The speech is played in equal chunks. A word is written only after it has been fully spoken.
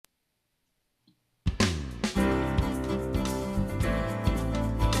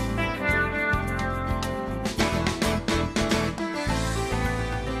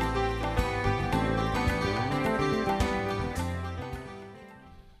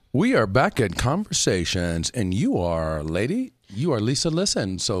We are back at Conversations, and you are Lisa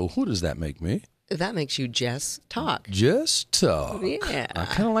Listen. So who does that make me? That makes you Jess Talk. Just Talk. Yeah. I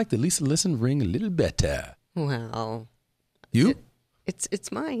kind of like the Lisa Listen ring a little better. Well, You? it's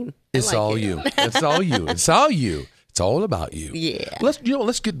mine. It's all you. It's all you. It's all you. It's all about you. Yeah.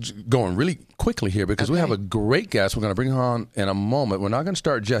 Let's get going really quickly here because we have a great guest. We're going to bring her on in a moment. We're not going to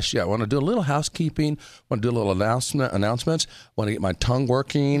start just yet. I want to do a little housekeeping. I want to do a little announcements. I want to get my tongue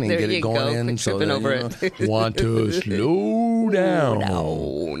working and There get it you going go. in. Quit So tripping over it. want to slow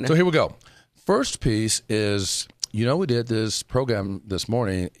down. So here we go. First piece is, we did this program this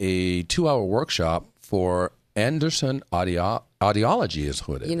morning, a 2-hour workshop for Anderson Audiology is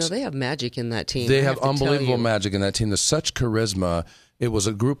who it is. They have magic in that team. They have unbelievable magic in that team. There's such charisma. It was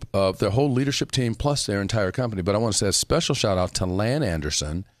a group of their whole leadership team plus their entire company. But I want to say a special shout out to Lan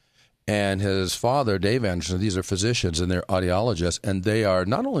Anderson and his father, Dave Anderson. These are physicians and they're audiologists. And they are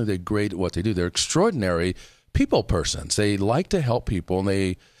not only they great at what they do, they're extraordinary people persons. They like to help people and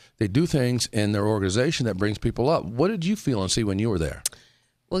they do things in their organization that brings people up. What did you feel and see when you were there?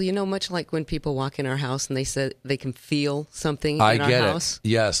 Well, much like when people walk in our house and they said they can feel something in our house.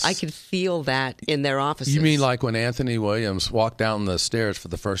 Yes. I could feel that in their offices. You mean like when Anthony Williams walked down the stairs for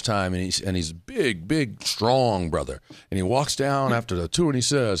the first time and he's big, strong brother. And he walks down after the tour and he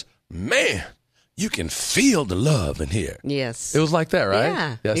says, "Man, you can feel the love in here." Yes. It was like that,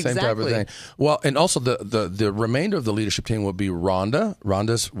 right? Yeah, same type of thing. Well, and also the remainder of the leadership team will be Rhonda.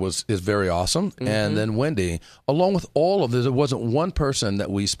 Rhonda's is very awesome. Mm-hmm. And then Wendy, along with all of this, there wasn't one person that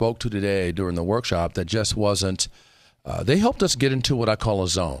we spoke to today during the workshop that just wasn't, they helped us get into what I call a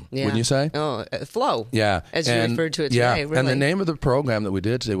zone, wouldn't you say? Oh, flow. Yeah. As you referred to it today, really. And the name of the program that we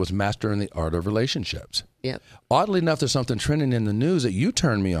did today was Mastering the Art of Relationships. Yep. Oddly enough, there's something trending in the news that you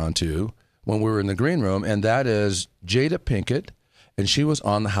turned me on to when we were in the green room, and that is Jada Pinkett, and she was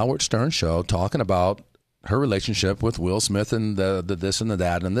on the Howard Stern show talking about her relationship with Will Smith and the this and the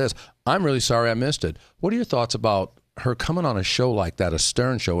that and this. I'm really sorry I missed it. What are your thoughts about her coming on a show like that, a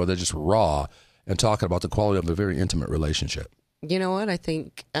Stern show, where they're just raw and talking about the quality of a very intimate relationship? You know what? I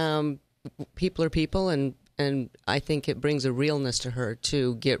think people are people, and I think it brings a realness to her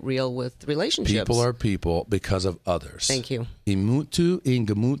to get real with relationships. People are people because of others. Thank you. Imutu,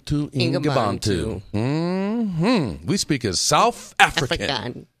 Ingamutu, Ingabantu. Mm-hmm. We speak as South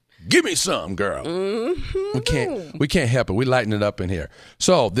African. Give me some, girl. Mm-hmm. We can't help it. We lighten it up in here.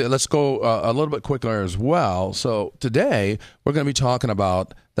 So let's go a little bit quicker as well. So today we're going to be talking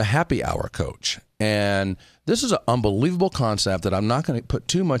about the happy hour coach. And this is an unbelievable concept that I'm not going to put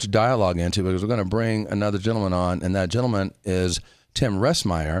too much dialogue into because we're going to bring another gentleman on, and that gentleman is Tim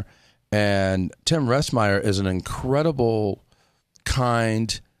Resmeyer. And Tim Resmeyer is an incredible,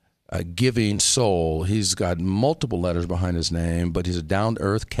 kind, giving soul. He's got multiple letters behind his name, but he's a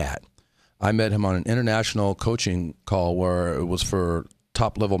down-to-earth cat. I met him on an international coaching call where it was for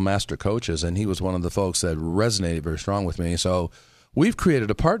top-level master coaches, and he was one of the folks that resonated very strong with me. So we've created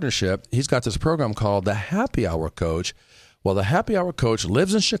a partnership. He's got this program called the Happy Hour Coach. Well, the Happy Hour Coach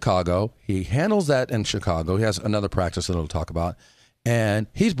lives in Chicago. He handles that in Chicago. He has another practice that he'll talk about. And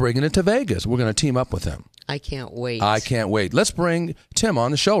he's bringing it to Vegas. We're going to team up with him. I can't wait. I can't wait. Let's bring Tim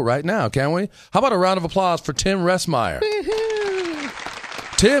on the show right now, can we? How about a round of applause for Tim Resmeyer?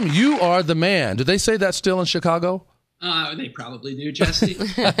 Tim, you are the man. Do they say that still in Chicago? They probably do, Jesse.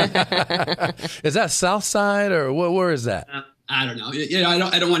 Is that South Side or where is that? I don't know.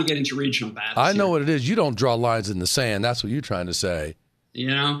 I don't want to get into regional battles. I know what it is. You don't draw lines in the sand. That's what you're trying to say.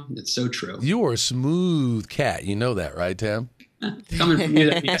 It's so true. You are a smooth cat. You know that, right, Tim? Coming from you,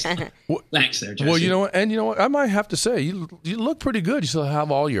 thanks there, Jesse. Well, you know what? And you know what? I might have to say, you look pretty good. You still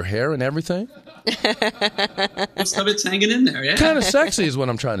have all your hair and everything. Most of it's hanging in there, yeah. Kind of sexy is what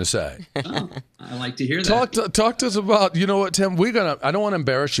I'm trying to say. Oh, I like to hear that. Talk to us about, you know what, Tim? I don't want to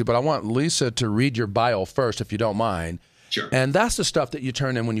embarrass you, but I want Lisa to read your bio first, if you don't mind. Sure. And that's the stuff that you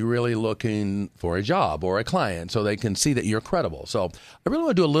turn in when you're really looking for a job or a client so they can see that you're credible. So I really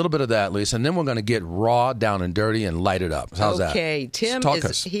want to do a little bit of that, Lisa, and then we're going to get raw, down and dirty, and light it up. How's that? Okay. Tim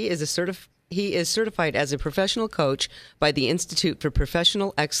is certified as a professional coach by the Institute for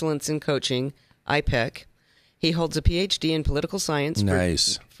Professional Excellence in Coaching, IPEC. He holds a PhD in political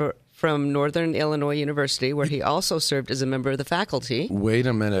science from Northern Illinois University, where he also served as a member of the faculty. Wait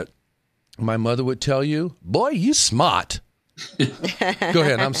a minute. My mother would tell you, boy, you smart. Go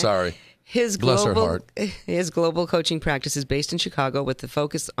ahead. I'm sorry. His Bless her heart. global coaching practice is based in Chicago with the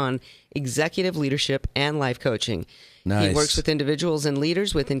focus on executive leadership and life coaching. Nice. He works with individuals and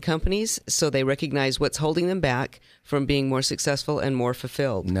leaders within companies so they recognize what's holding them back from being more successful and more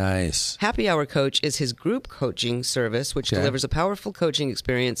fulfilled. Nice. Happy Hour Coach is his group coaching service, which delivers a powerful coaching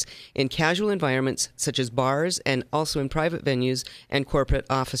experience in casual environments such as bars and also in private venues and corporate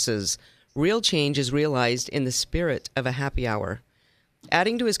offices. Real change is realized in the spirit of a happy hour.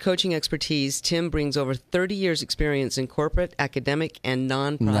 Adding to his coaching expertise, Tim brings over 30 years' experience in corporate, academic, and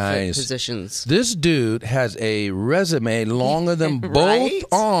nonprofit positions. This dude has a resume longer than both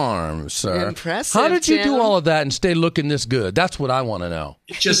arms, sir. Impressive, How did you Tim. do all of that and stay looking this good? That's what I want to know.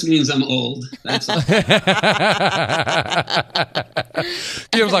 It just means I'm old. That's all.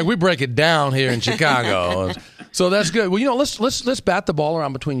 Feels like we break it down here in Chicago. So that's good. Well, you know, let's bat the ball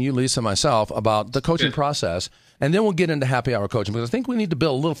around between you, Lisa, and myself about the coaching process, and then we'll get into happy hour coaching because I think we need to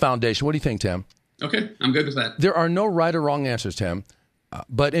build a little foundation. What do you think, Tim? Okay, I'm good with that. There are no right or wrong answers, Tim.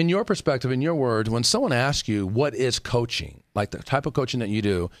 But in your perspective, in your words, when someone asks you what is coaching, like the type of coaching that you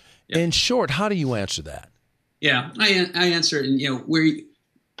do, in short, how do you answer that? Yeah, I answer it, and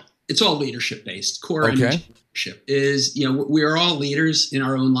it's all leadership based. Core leadership is, we are all leaders in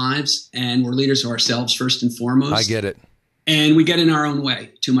our own lives, and we're leaders of ourselves first and foremost. I get it. And we get in our own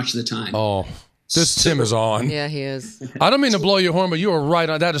way too much of the time. Oh, Tim is on. Yeah, he is. I don't mean to blow your horn, but you are right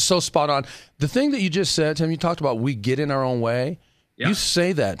on. That is so spot on. The thing that you just said, Tim, you talked about we get in our own way. Yeah. You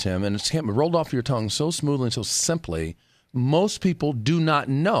say that, Tim, and it's rolled off your tongue so smoothly and so simply. Most people do not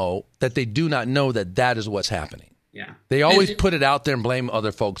know that they do not know that that is what's happening. Yeah. They always put it out there and blame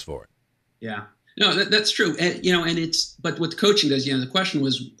other folks for it. Yeah. No, that's true. And, but what coaching does, the question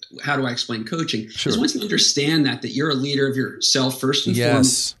was, how do I explain coaching? Sure. Because once you understand that you're a leader of yourself first and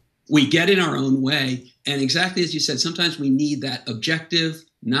foremost, we get in our own way. And exactly as you said, sometimes we need that objective,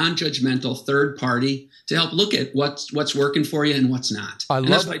 non-judgmental third party to help look at what's working for you and what's not.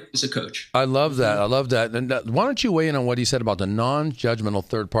 That's why as a coach. I love that. I love that. And why don't you weigh in on what he said about the non-judgmental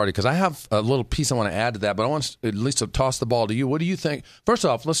third party? Because I have a little piece I want to add to that, but I want at least to toss the ball to you. What do you think? First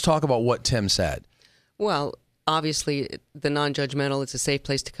off, let's talk about what Tim said. Well, obviously, the non-judgmental, it's a safe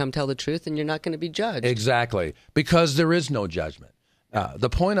place to come tell the truth, and you're not going to be judged. Exactly, because there is no judgment. The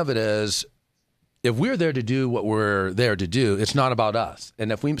point of it is, if we're there to do what we're there to do, it's not about us.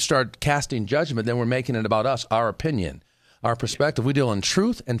 And if we start casting judgment, then we're making it about us, our opinion, our perspective. We deal in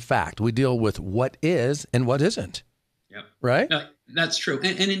truth and fact. We deal with what is and what isn't. Yep. Right? That's true.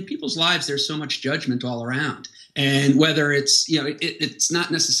 And in people's lives, there's so much judgment all around. And whether it's, it's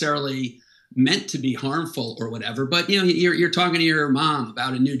not necessarily meant to be harmful or whatever, but you're talking to your mom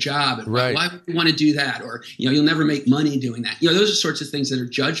about a new job and right. why would you want to do that, or you'll never make money doing that. Those are sorts of things that are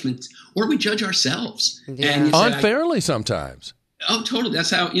judgments, or we judge ourselves and unfairly sometimes. Oh, totally. That's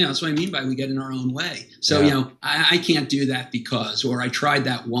how that's what I mean by we get in our own way. So I can't do that because, or I tried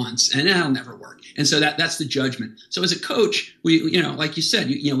that once and that'll never work. And so that's the judgment. So as a coach, we like you said,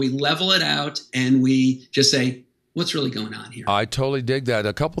 we level it out and we just say, what's really going on here? I totally dig that.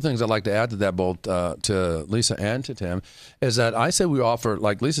 A couple things I'd like to add to that, both to Lisa and to Tim, is that I say we offer,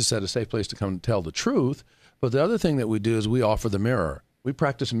 like Lisa said, a safe place to come tell the truth. But the other thing that we do is we offer the mirror. We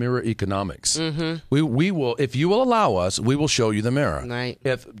practice mirror economics. Mm-hmm. We will, if you will allow us, we will show you the mirror. Right.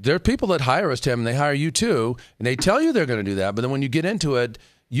 If there are people that hire us, Tim, and they hire you too, and they tell you they're going to do that, but then when you get into it,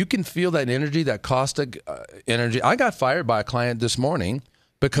 you can feel that energy, that caustic energy. I got fired by a client this morning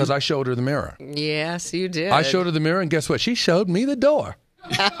because I showed her the mirror. Yes, you did. I showed her the mirror, and guess what? She showed me the door.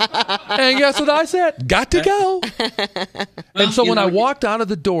 And guess what I said? Got to go. And so when I walked out of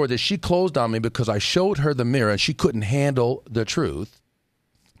the door that she closed on me because I showed her the mirror and she couldn't handle the truth.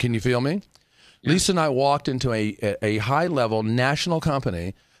 Can you feel me? Yeah. Lisa and I walked into a high-level national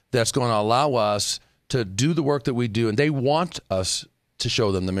company that's going to allow us to do the work that we do, and they want us to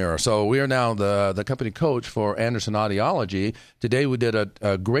show them the mirror. So we are now the company coach for Anderson Audiology. Today we did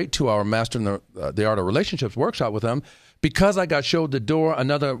a great 2-hour Mastering the Art of Relationships workshop with them. Because I got showed the door,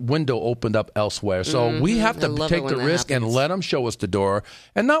 another window opened up elsewhere. So we have to take the risk and let them show us the door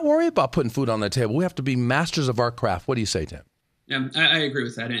and not worry about putting food on the table. We have to be masters of our craft. What do you say, Tim? Yeah, I agree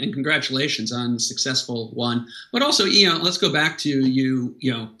with that. And congratulations on the successful one. But also, let's go back to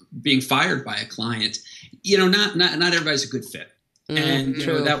you being fired by a client. Not everybody's a good fit. And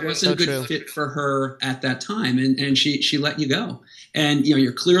that wasn't a good fit for her at that time, and she let you go. And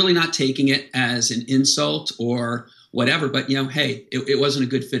you're clearly not taking it as an insult or whatever. But hey, it wasn't a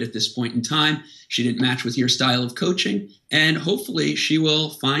good fit at this point in time. She didn't match with your style of coaching, and hopefully she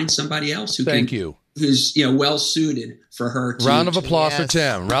will find somebody else who Thank you. who's well suited for her. Round of applause for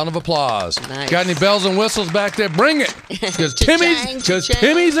Tim. Round of applause. Nice. Got any bells and whistles back there? Bring it, because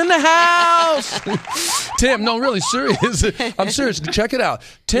Timmy's in the house. Tim, no, really serious. I'm serious. Check it out.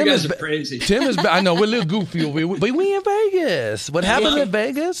 Tim you guys are crazy. Tim is. I know we're a little goofy over here, but we in Vegas. What happens in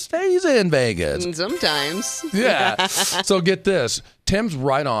Vegas stays in Vegas. Sometimes. Yeah. So get this. Tim's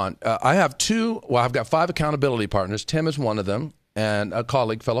right on. I've got 5 accountability partners. Tim is one of them. And a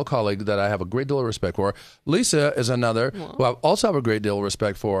fellow colleague that I have a great deal of respect for. Lisa is another who I also have a great deal of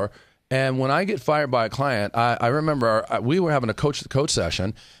respect for. And when I get fired by a client, I remember we were having a coach-to-coach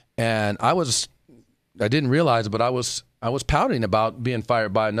session, and I didn't realize it, but I was pouting about being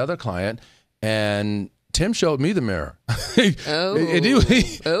fired by another client, and Tim showed me the mirror. He showed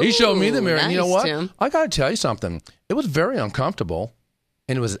me the mirror, nice, and you know what? Tim. I got to tell you something. It was very uncomfortable.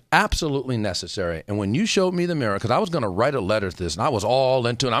 And it was absolutely necessary. And when you showed me the mirror, because I was going to write a letter to this, and I was all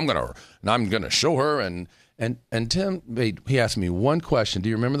into it. I'm going to show her. And Tim, he asked me one question. Do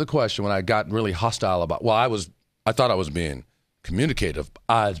you remember the question when I got really hostile about? Well, I thought I was being communicative.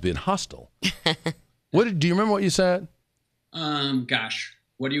 I was being hostile. Do you remember what you said? Gosh,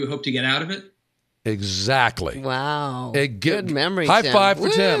 what do you hope to get out of it? Wow. Exactly. Good memory. High Tim. five for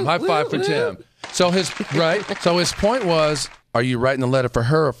Tim. High Woo, five for woo. Tim. So his point was, are you writing the letter for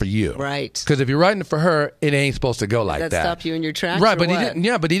her or for you? Right. Because if you're writing it for her, it ain't supposed to go like Did that. stop you in your tracks? Right, or but what? he didn't.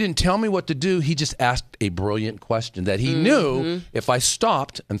 Yeah, but he didn't tell me what to do. He just asked a brilliant question that he knew if I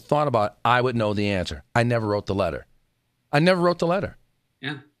stopped and thought about it, I would know the answer. I never wrote the letter.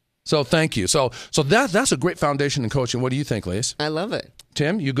 Yeah. So thank you. So that's a great foundation in coaching. What do you think, Lise? I love it.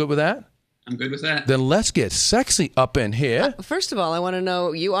 Tim, you good with that? I'm good with that. Then let's get sexy up in here. First of all, I want to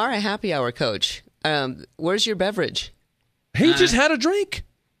know, you are a happy hour coach. Where's your beverage? He just had a drink.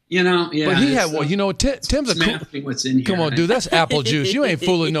 Yeah. But he had one. Tim's a cool. What's in here? Come on, dude. That's apple juice. You ain't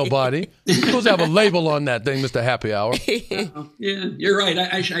fooling nobody. You're supposed to have a label on that thing, Mr. Happy Hour. Yeah, you're right.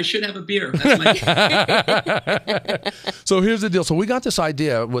 I should have a beer. That's my So here's the deal. So we got this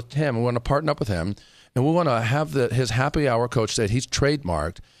idea with Tim. We want to partner up with him, and we want to have his Happy Hour coach that he's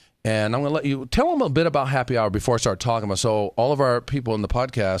trademarked. And I'm going to let you tell him a bit about Happy Hour before I start talking about. So all of our people in the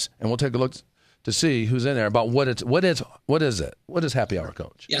podcast, and we'll take a look to see who's in there about what is it? What is Happy Hour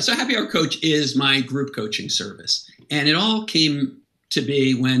Coach? Yeah, so Happy Hour Coach is my group coaching service. And it all came to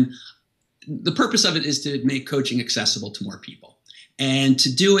be when the purpose of it is to make coaching accessible to more people and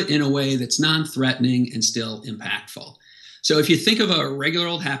to do it in a way that's non-threatening and still impactful. So if you think of a regular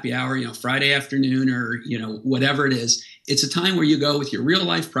old happy hour, Friday afternoon or, whatever it is, it's a time where you go with your real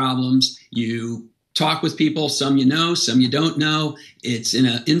life problems, you talk with people, some you know, some you don't know. It's in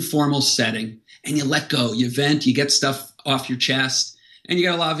an informal setting. And you let go, you vent, you get stuff off your chest, and you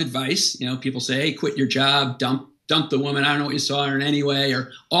get a lot of advice. People say, hey, quit your job, dump the woman, I don't know what you saw her in anyway,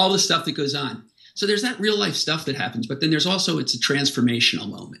 or all the stuff that goes on. So there's that real life stuff that happens, but then there's also, it's a transformational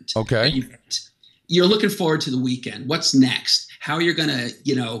moment. Okay. You're looking forward to the weekend. What's next? How you're going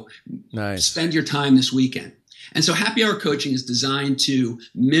to, nice. Spend your time this weekend. And so happy hour coaching is designed to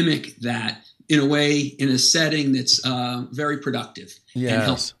mimic that in a way, in a setting that's very productive.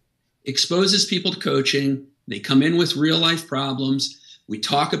 Yes. And exposes people to coaching. They come in with real life problems. We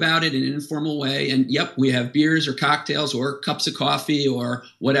talk about it in an informal way. And we have beers or cocktails or cups of coffee or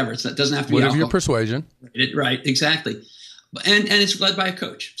whatever. It doesn't have to be whatever alcohol. Your persuasion. Right, exactly. And it's led by a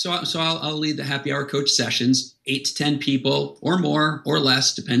coach. So I'll lead the happy hour coach sessions, 8 to 10 people or more or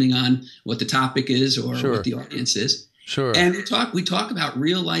less, depending on what the topic is or what the audience is. Sure. And we talk about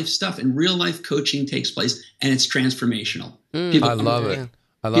real life stuff, and real life coaching takes place, and it's transformational. I love it.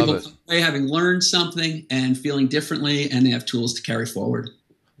 I love it. People come away having learned something and feeling differently, and they have tools to carry forward.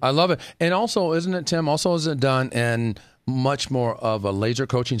 I love it. And also, isn't it, Tim, isn't it done in much more of a laser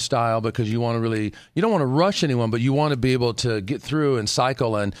coaching style, because you don't want to rush anyone, but you want to be able to get through and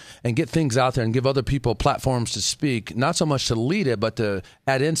cycle and get things out there and give other people platforms to speak, not so much to lead it, but to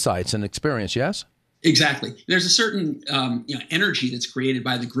add insights and experience, yes? Exactly. There's a certain energy that's created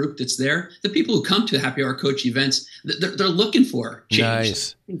by the group that's there. The people who come to Happy Hour Coach events, they're looking for change.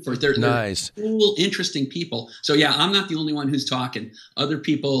 Nice. They're cool, interesting people. So I'm not the only one who's talking. Other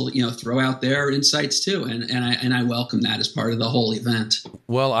people, throw out their insights too, and I welcome that as part of the whole event.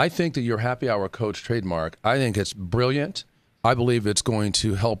 Well, I think that your Happy Hour Coach trademark, I think it's brilliant. I believe it's going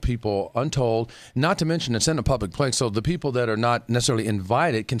to help people untold, not to mention it's in a public place, so the people that are not necessarily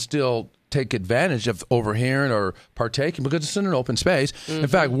invited can still take advantage of overhearing or partaking because it's in an open space. Mm-hmm. In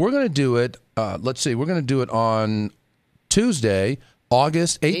fact, we're going to do it, we're going to do it on Tuesday,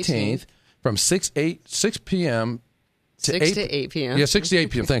 August 18th from 6 p.m. to 8 p.m. Yeah, 6 to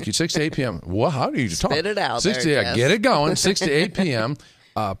 8 p.m. Thank you. 6 to 8 p.m. Well, how do you talk? Spit it out. 6 to 8, get it going. 6 to 8 p.m.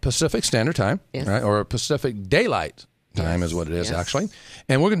 Pacific Standard Time, right? Or Pacific Daylight Time is what it is, actually.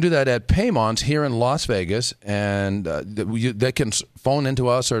 And we're going to do that at Paymon's here in Las Vegas. And they can phone into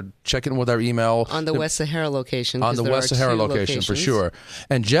us or check in with our email. On the West Sahara location. On the West Sahara location, for sure.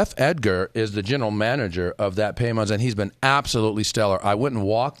 And Jeff Edgar is the general manager of that Paymon's, and he's been absolutely stellar. I went and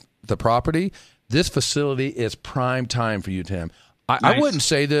walked the property. This facility is prime time for you, Tim. I wouldn't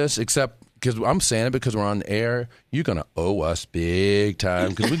say this except because I'm saying it because we're on the air. You're going to owe us big time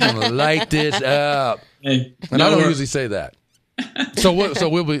because we're going to light this up. Hey, and I don't usually say that. So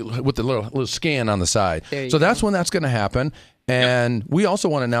we'll be with the little scan on the side. So that's when that's going to happen. And we also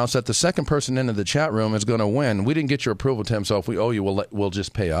want to announce that the second person into the chat room is going to win. We didn't get your approval, Tim, so if we owe you, we'll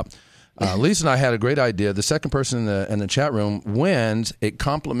just pay up. Lisa and I had a great idea. The second person in the chat room wins a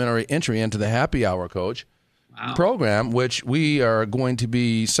complimentary entry into the Happy Hour Coach program, which we are going to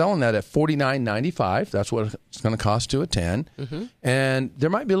be selling that at $49.95. That's what it's going to cost to attend. And there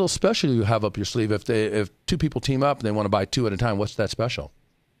might be a little special you have up your sleeve if two people team up and they want to buy two at a time. What's that special?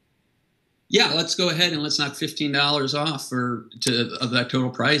 Yeah, let's go ahead and let's knock $15 off of that total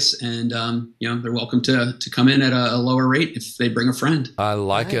price, and they're welcome to come in at a lower rate if they bring a friend. I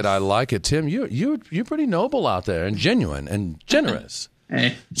like it. I like it, Tim. You're pretty noble out there and genuine and generous.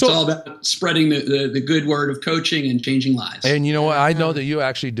 Hey, it's all about spreading the good word of coaching and changing lives. And you know what? I know that you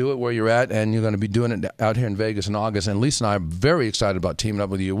actually do it where you're at, and you're going to be doing it out here in Vegas in August. And Lisa and I are very excited about teaming up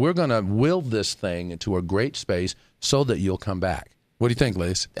with you. We're going to will this thing into a great space so that you'll come back. What do you think,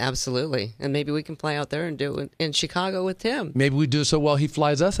 Lise? Absolutely. And maybe we can fly out there and do it in Chicago with Tim. Maybe we do so well he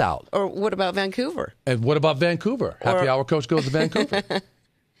flies us out. Or what about Vancouver? And what about Vancouver? Happy Hour Coach goes to Vancouver.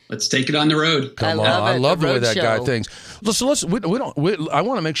 Let's take it on the road. Come on. I love the way that guy thinks. So I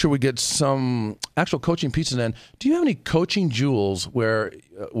want to make sure we get some actual coaching pieces in. Do you have any coaching jewels where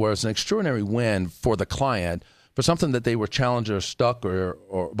it's an extraordinary win for the client for something that they were challenged or stuck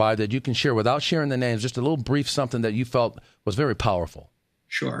or by that you can share without sharing the names, just a little brief something that you felt was very powerful?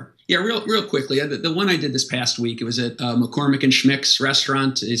 Sure. Yeah, real quickly. The one I did this past week, it was at McCormick and Schmick's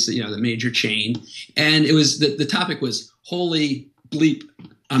restaurant. It's the major chain, and it was the topic was holy bleep,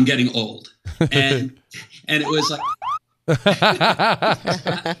 I'm getting old, and it was like.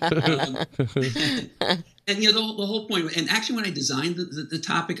 And the whole point, and actually when I designed the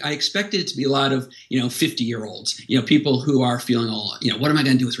topic, I expected it to be a lot of 50-year-olds, people who are feeling all, what am I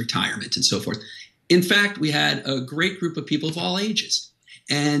going to do with retirement and so forth. In fact, we had a great group of people of all ages,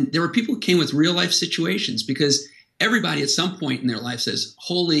 and there were people who came with real life situations because everybody at some point in their life says,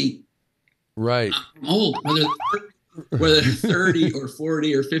 "Holy, right, I'm old." Whether they're 30 or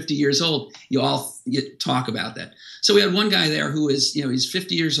 40 or 50 years old, you talk about that. So we had one guy there who is, he's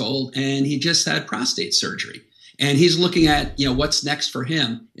 50 years old and he just had prostate surgery. And he's looking at, what's next for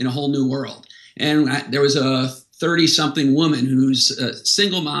him in a whole new world. And there was a 30-something woman who's a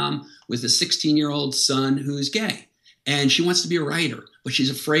single mom with a 16-year-old son who's gay. And she wants to be a writer, but she's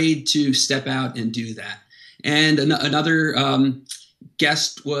afraid to step out and do that. And another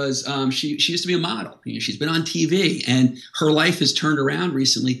guest was she used to be a model. She's been on TV and her life has turned around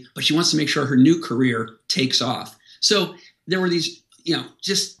recently, but she wants to make sure her new career takes off. So there were these,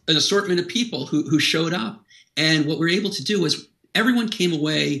 just an assortment of people who showed up. And what we were able to do was everyone came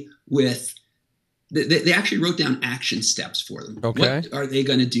away with, they actually wrote down action steps for them. Okay. What are they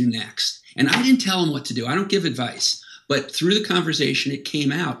going to do next? And I didn't tell them what to do. I don't give advice. But through the conversation, it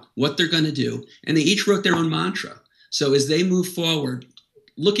came out what they're going to do. And they each wrote their own mantra. So as they move forward,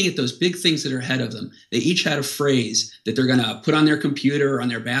 looking at those big things that are ahead of them, they each had a phrase that they're going to put on their computer or on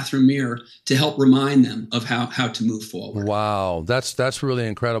their bathroom mirror to help remind them of how to move forward. Wow, that's really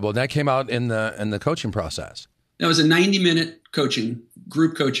incredible. That came out in the coaching process. That was a 90-minute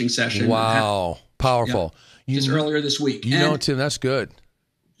group coaching session. Wow, powerful. Yeah, just earlier this week. Tim, that's good.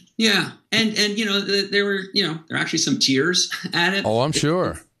 Yeah, and there were there are actually some tears at it. Oh, I'm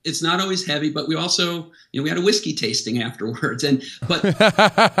sure. It's not always heavy, but we also, we had a whiskey tasting afterwards. But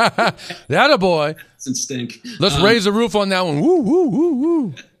that a boy. Doesn't stink. Let's raise the roof on that one. Woo, woo, woo,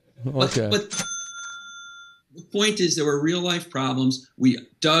 woo. Okay. But the point is there were real life problems. We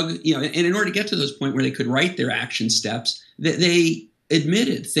dug, and in order to get to those point where they could write their action steps, they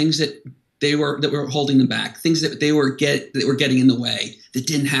admitted things that were holding them back, things that were getting in the way that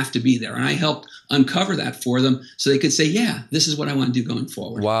didn't have to be there. And I helped uncover that for them so they could say, yeah, this is what I want to do going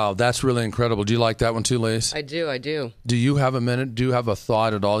forward. Wow, that's really incredible. Do you like that one too, Lise? I do. Do you have a minute? Do you have a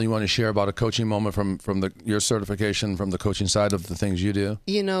thought at all you want to share about a coaching moment from your certification, from the coaching side of the things you do?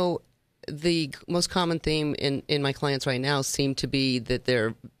 The most common theme in my clients right now seem to be that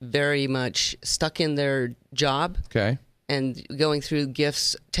they're very much stuck in their job. Okay. And going through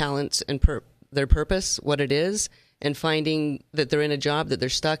gifts, talents, and their purpose, what it is, and finding that they're in a job that they're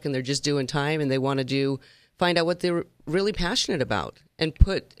stuck and they're just doing time, and they want to find out what they're really passionate about, and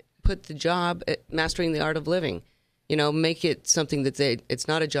put the job at mastering the art of living. Make it something that it's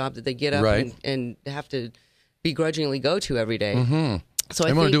not a job that they get up and have to begrudgingly go to every day. Mm-hmm. So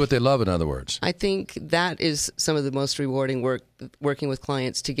they want to do what they love, in other words. I think that is some of the most rewarding work, working with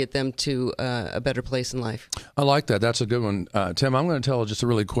clients to get them to a better place in life. I like that. That's a good one. Tim, I'm going to tell just a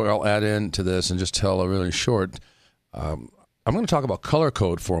really quick, I'll add into this and just tell a really short. I'm going to talk about color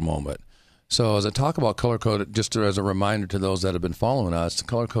code for a moment. So as I talk about color code, just as a reminder to those that have been following us,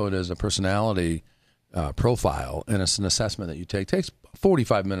 color code is a personality profile, and it's an assessment that you take. It takes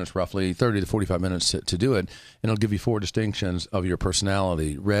 45 minutes, roughly 30 to 45 minutes to do it, and it'll give you 4 distinctions of your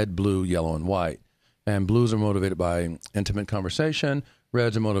personality: red, blue, yellow, and white. And blues are motivated by intimate conversation,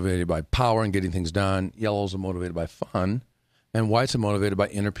 reds are motivated by power and getting things done, yellows are motivated by fun, and whites are motivated by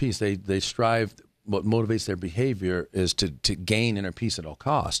inner peace. They strive, what motivates their behavior is to gain inner peace at all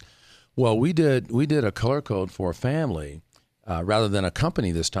costs. Well, we did a color code for a family rather than a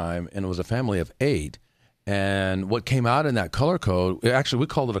company this time, and it was a family of 8. And what came out in that color code, actually we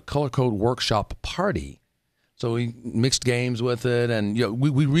called it a color code workshop party. So we mixed games with it, and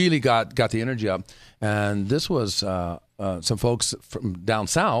we really got the energy up. And this was some folks from down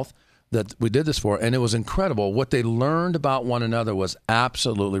south that we did this for, and it was incredible. What they learned about one another was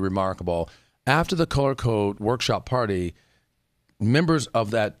absolutely remarkable. After the color code workshop party, members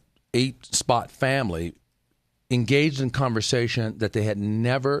of that 8-spot family engaged in conversation that they had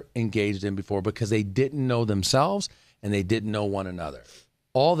never engaged in before because they didn't know themselves and they didn't know one another.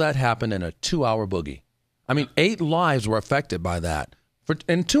 All that happened in a 2-hour boogie. I mean, 8 lives were affected by that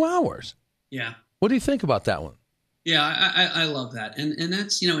in 2 hours. Yeah. What do you think about that one? Yeah, I love that. And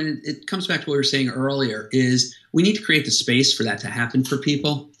that's, and it comes back to what we were saying earlier, is we need to create the space for that to happen for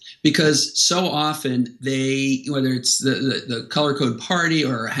people. Because so often whether it's the color code party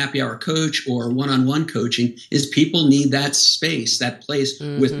or a happy hour coach or one-on-one coaching, is people need that space, that place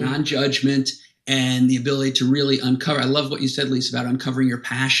with non-judgment and the ability to really uncover. I love what you said, Lisa, about uncovering your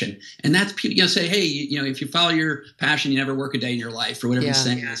passion. And that's people, say, hey, if you follow your passion, you never work a day in your life, or whatever the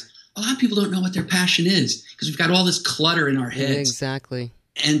saying is. A lot of people don't know what their passion is because we've got all this clutter in our heads. Exactly.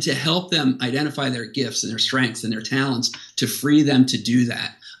 And to help them identify their gifts and their strengths and their talents, to free them to do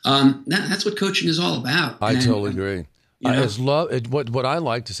that. That's what coaching is all about. I totally agree. What I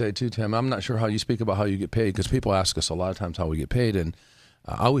like to say too, Tim, I'm not sure how you speak about how you get paid, because people ask us a lot of times how we get paid, and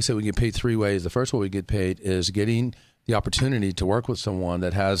I always say we get paid 3 ways. The first way we get paid is getting the opportunity to work with someone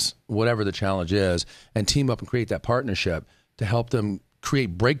that has whatever the challenge is, and team up and create that partnership to help them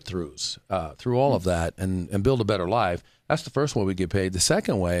create breakthroughs through all of that and build a better life. That's the first way we get paid. The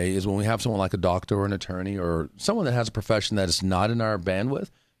second way is when we have someone like a doctor or an attorney or someone that has a profession that is not in our bandwidth,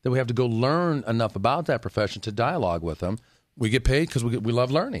 that we have to go learn enough about that profession to dialogue with them. We get paid because we love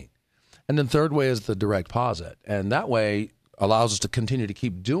learning. And then third way is the direct deposit. And that way allows us to continue to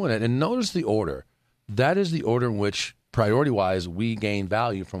keep doing it. And notice the order. That is the order in which, priority-wise, we gain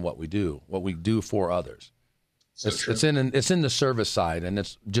value from what we do for others. It's in the service side, and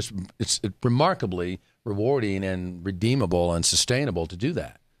it's remarkably rewarding and redeemable and sustainable to do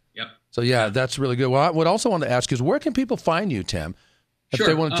that. Yep. So that's really good. Well, I would also want to ask is, where can people find you, Tim, if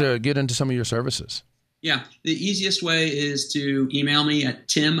they wanted to get into some of your services? Yeah, the easiest way is to email me at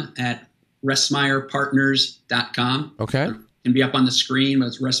tim@ressmeyerpartners.com. Okay. It can be up on the screen, but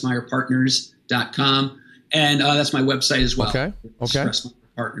it's ressmeyerpartners.com. And that's my website as well. Okay.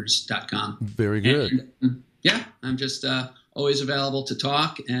 ressmeyerpartners.com. Very good. And, I'm just always available to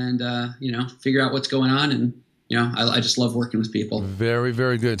talk and, figure out what's going on. And, I just love working with people. Very,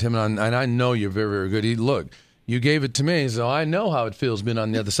 very good, Tim. And I know you're very, very good. Look, you gave it to me, so I know how it feels being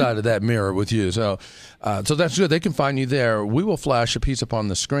on the other side of that mirror with you. So that's good. They can find you there. We will flash a piece up on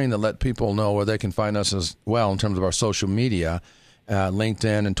the screen to let people know where they can find us as well in terms of our social media,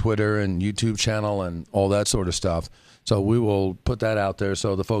 LinkedIn and Twitter and YouTube channel and all that sort of stuff. So we will put that out there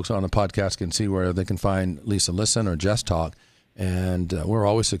so the folks on the podcast can see where they can find Lisa Listen or Just Talk. And we're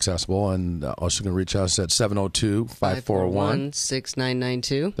always accessible. And also can reach us at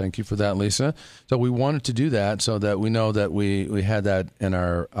 702-541-6992. Thank you for that, Lisa. So we wanted to do that so that we know that we had that in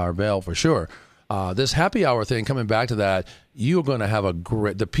our veil for sure. This happy hour thing, coming back to that, you're going to have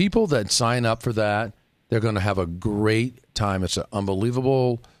the people that sign up for that, they're going to have a great time. It's an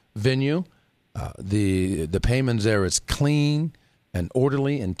unbelievable venue. The payment's there. It's clean and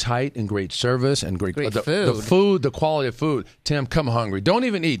orderly and tight and great service and great food. The food, the quality of food. Tim, come hungry. Don't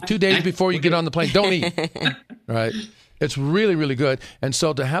even eat. 2 days before you get on the plane, don't eat. Right? It's really, really good. And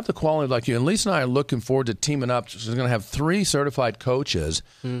so to have the quality like you, and Lisa and I are looking forward to teaming up. So we're going to have 3 certified coaches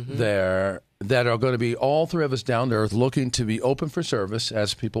there that are going to be all three of us down to earth, looking to be open for service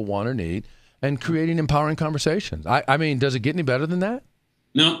as people want or need, and creating empowering conversations. I mean, does it get any better than that?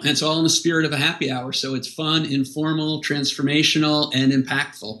 No, it's all in the spirit of a happy hour. So it's fun, informal, transformational, and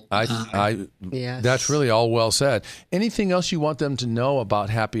impactful. Yes. That's really all well said. Anything else you want them to know about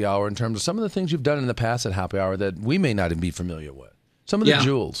happy hour in terms of some of the things you've done in the past at happy hour that we may not even be familiar with? Some of the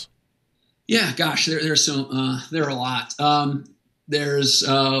jewels. Yeah, gosh, there are a lot. There's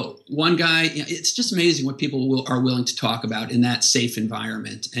one guy. It's just amazing what people are willing to talk about in that safe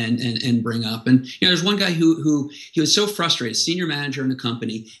environment and bring up. And there's one guy who he was so frustrated, senior manager in the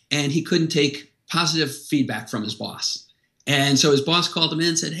company, and he couldn't take positive feedback from his boss. And so his boss called him in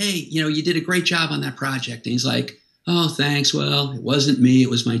and said, "Hey, you did a great job on that project." And he's like, "Oh, thanks. Well, it wasn't me; it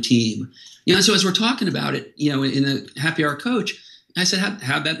was my team." So as we're talking about it, in the happy hour coach, I said,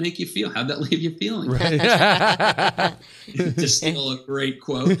 how'd that make you feel? How'd that leave you feeling? Right. To steal a great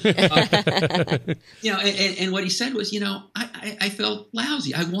quote. And what he said was, I felt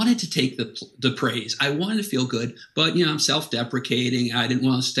lousy. I wanted to take the praise. I wanted to feel good, but, I'm self-deprecating. I didn't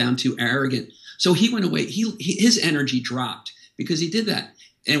want to sound too arrogant. So he went away. His energy dropped because he did that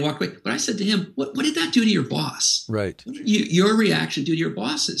and walked away. But I said to him, what did that do to your boss? Right. What did your reaction do to your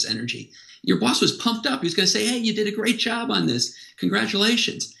boss's energy? Your boss was pumped up. He was going to say, "Hey, you did a great job on this.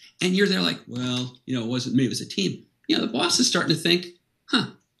 Congratulations." And you're there like, "Well, it wasn't me. It was a team." The boss is starting to think,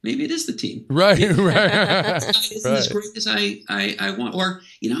 maybe it is the team. Right, right. Isn't as great as I want. Or,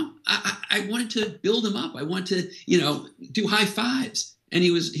 I wanted to build him up. I wanted to, do high fives. And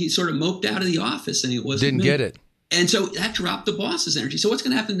he sort of moped out of the office and it wasn't Didn't get it. And so that dropped the boss's energy. So what's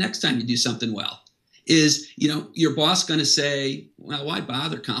going to happen next time you do something well? Is, your boss going to say, "Well, why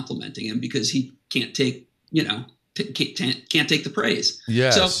bother complimenting him because he can't take, can't take the praise."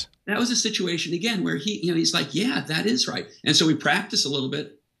 Yes. So that was a situation again where he's like, "Yeah, that is right." And so we practice a little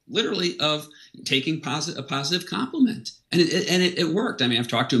bit, literally, of taking a positive compliment, and it worked. I mean, I've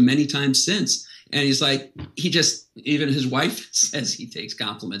talked to him many times since, and he's like, even his wife says he takes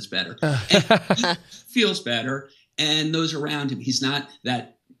compliments better, and he feels better, and those around him, he's not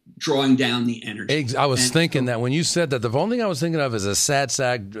that drawing down the energy. I was thinking that when you said that, the only thing I was thinking of is a sad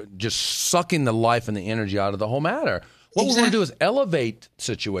sack just sucking the life and the energy out of the whole matter. What we want to do is elevate the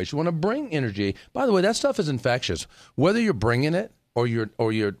situation. We want to bring energy. By the way, that stuff is infectious. Whether you're bringing it or you're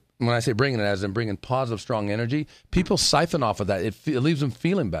when I say bringing it, as in bringing positive, strong energy, people siphon off of that. It leaves them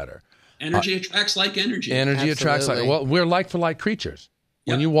feeling better. Energy attracts like energy. Energy attracts like. Well, we're like for like creatures.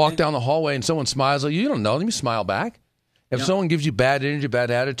 When you walk down the hallway and someone smiles at you, you don't know them. You smile back. If someone gives you bad energy,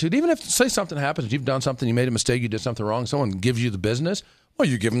 bad attitude, even if, say, something happens, you've done something, you made a mistake, you did something wrong, someone gives you the business, well,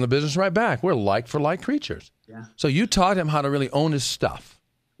 you give them the business right back. We're like for like creatures. Yeah. So you taught him how to really own his stuff.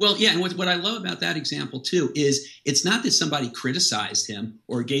 Well, yeah, and what I love about that example, too, is it's not that somebody criticized him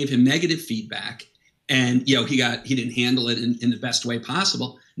or gave him negative feedback and, he didn't handle it in the best way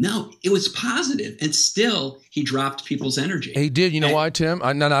possible. No, it was positive, and still he dropped people's energy. He did. You know why, Tim?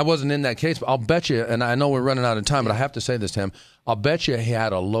 I wasn't in that case, but I'll bet you, and I know we're running out of time, but I have to say this, Tim. I'll bet you he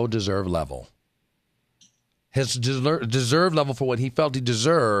had a low deserve level. His deserve level for what he felt he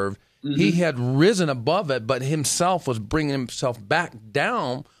deserved, he had risen above it, but himself was bringing himself back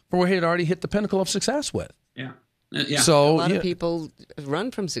down for where he had already hit the pinnacle of success with. Yeah. So a lot of people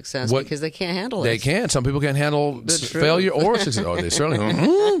run from success because they can't handle it. They can't. Some people can't handle failure or success. Oh, they certainly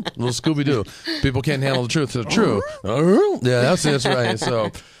little Scooby-Doo. People can't handle the truth. It's true. Yeah, that's right.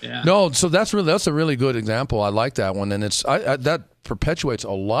 So so that's a really good example. I like that one, and that perpetuates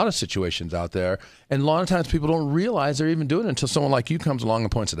a lot of situations out there, and a lot of times people don't realize they're even doing it until someone like you comes along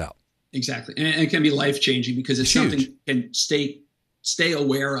and points it out. Exactly, and it can be life-changing because it's something you can stay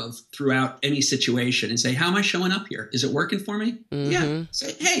aware of throughout any situation and say, how am I showing up here? Is it working for me? Mm-hmm. Yeah.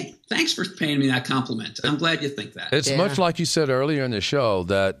 Say, hey, thanks for paying me that compliment. I'm glad you think that. It's much like you said earlier in the show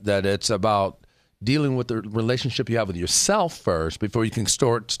that it's about dealing with the relationship you have with yourself first before you can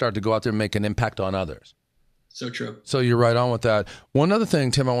start to go out there and make an impact on others. So true. So you're right on with that. One other thing,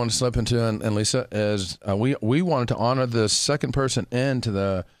 Tim, I want to slip into, and Lisa, is we wanted to honor the second person into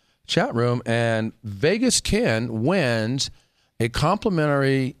the chat room, and Vegas Ken wins a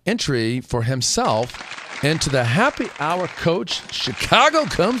complimentary entry for himself into the Happy Hour Coach. Chicago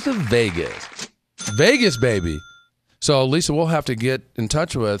comes to Vegas. Vegas, baby. So, Lisa, we'll have to get in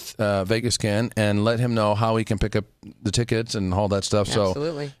touch with Vegas Ken and let him know how he can pick up the tickets and all that stuff.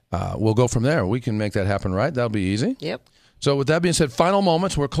 Absolutely. So we'll go from there. We can make that happen, right? That'll be easy. Yep. So with that being said, final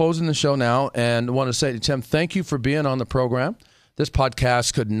moments. We're closing the show now, and I want to say to Tim, thank you for being on the program. This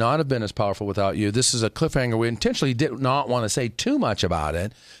podcast could not have been as powerful without you. This is a cliffhanger. We intentionally did not want to say too much about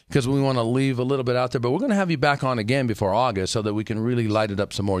it because we want to leave a little bit out there. But we're going to have you back on again before August so that we can really light it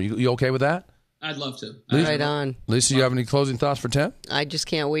up some more. You okay with that? I'd love to. Right on. Lisa, you have any closing thoughts for Tim? I just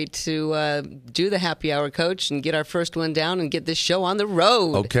can't wait to do the happy hour, Coach, and get our first one down and get this show on the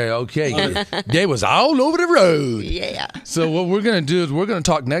road. Okay. They was all over the road. Yeah. So what we're going to do is we're going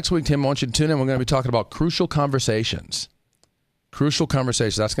to talk next week, Tim. I want you to tune in. We're going to be talking about crucial conversations. Crucial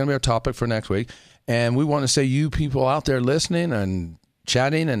conversations. That's going to be our topic for next week. And we want to say you people out there listening and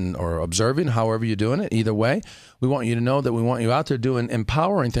chatting and or observing, however you're doing it, either way, we want you to know that we want you out there doing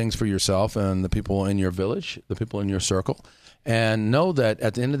empowering things for yourself and the people in your village, the people in your circle. And know that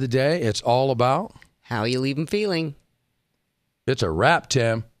at the end of the day, it's all about how you leave them feeling. It's a wrap,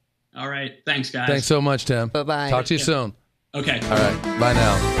 Tim. All right. Thanks, guys. Thanks so much, Tim. Bye-bye. Talk to you soon. Okay. All right. Bye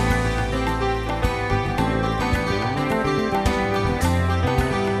now.